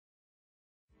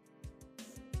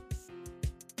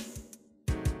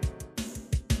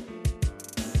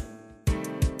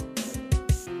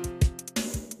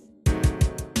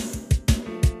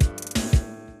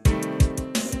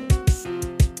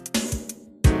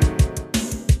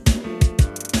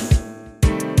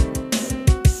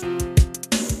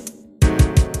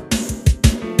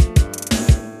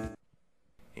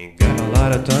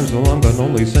lot of times, so I'm gonna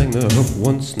only sing the hook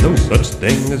once. No such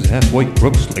thing as halfway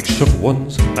crooks like shook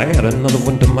ones. I add another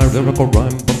one to my lyrical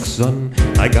rhyme book, son.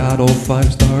 I got all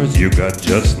 5 stars, you got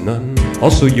just none.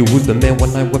 Also, you was the man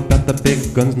when I whip out the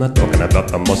big guns. Not talking about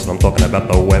the muscle, I'm talking about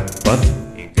the weapon.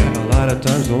 A lot of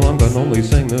times, so I'm gonna only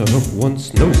sing the hook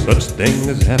once. No such thing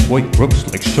as halfway crooks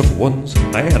like shook ones.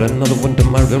 I add another one to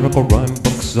my lyrical rhyme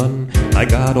book, son. I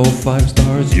got all 5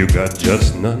 stars, you got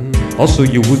just none. Also,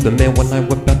 you was the man when I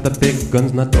whip out the big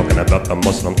guns. Not talking about the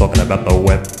muscle, I'm talking about the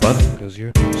weapon. Cause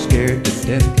you're scared to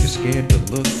death, you're scared to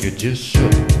look, you're just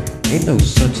shook. Ain't no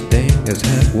such thing as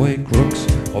halfway crooks,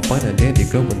 or fine and dandy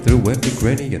going through every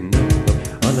granny you know.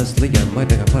 Honestly, I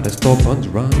might have stole puns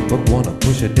wrong, but wanna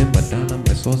push it in, but down on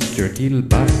my sauce, kill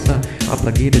basa.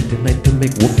 Obligated tonight to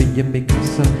make whoopee in mi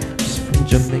casa. Just from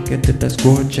Jamaica to the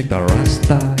score, check the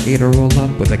rasta. Ate her all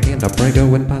up with a can of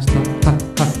Prego and pasta. Ha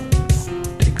ha.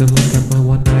 Take a look at my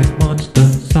one-eyed monster,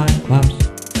 Cyclops.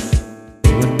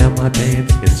 Doing down my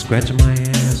dance and scratching my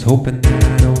ass, hoping that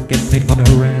I don't get paid for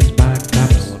harassed by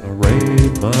cops. Wanna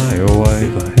rape my wife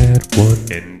if I had one,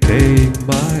 and take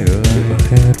my life if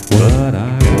I had one. But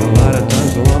I will. A lot of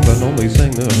times, so I'm gonna only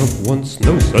sing the hook once.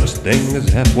 No such thing as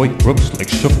halfway crooks like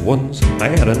shook ones. I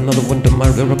add another one to my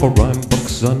lyrical rhyme book,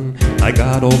 son. I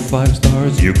got all 5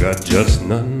 stars, you got just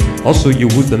none. Also, you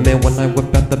was the man when I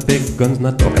whip out the big guns.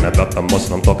 Not talking about the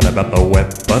muscle, I'm talking about the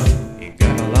weapon.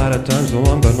 A lot of times, so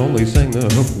I'm gonna only sing the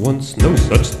hook once. No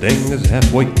such thing as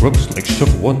halfway crooks like shook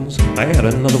ones. I add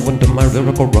another one to my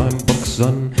lyrical rhyme book,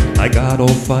 son. I got all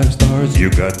 5 stars, you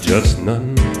got just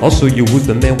none. Also, you was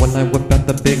the man when I whip out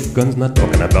the big guns. Not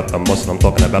talking about the muscle, I'm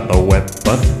talking about the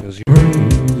weapon. Cause you're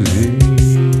crazy,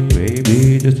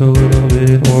 maybe just a little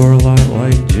bit, or a lot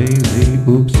like Jay-Z.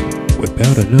 Oops. Whip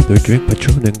out another drink,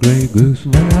 Patron and Grey Goose.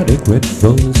 Not equip,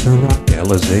 rolling Ciroc,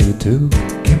 Alizé too.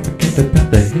 Can't forget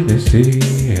about the Hennessy.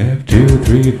 Have 2,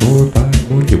 3, 4,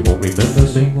 5 more. You won't remember,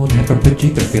 same one. Have a bitch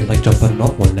either. Feel like jumping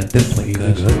off one at this place.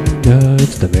 Cause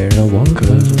it's the marijuana.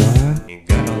 Cause why?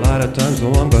 A lot of times, so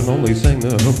I'm gonna only sing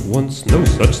the hook once. No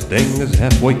such thing as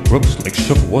halfway crooks like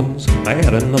shook ones. I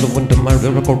add another one to my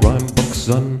lyrical rhyme book,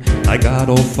 son. I got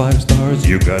all 5 stars,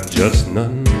 you got just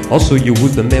none. Also, you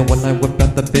was the man when I whip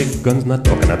out the big guns. Not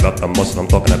talking about the muscle, I'm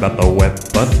talking about the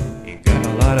weapon.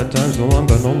 A lot of times, so I'm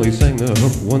gonna only sing the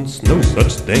hook once. No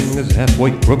such thing as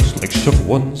halfway crooks like shook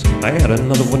ones. I add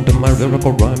another one to my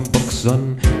lyrical rhyme book,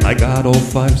 son. I got all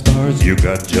 5 stars, you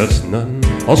got just none.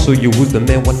 Also, you was the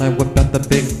man when I whip out the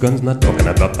big guns. Not talking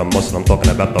about the muscle, I'm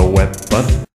talking about the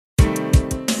weapon.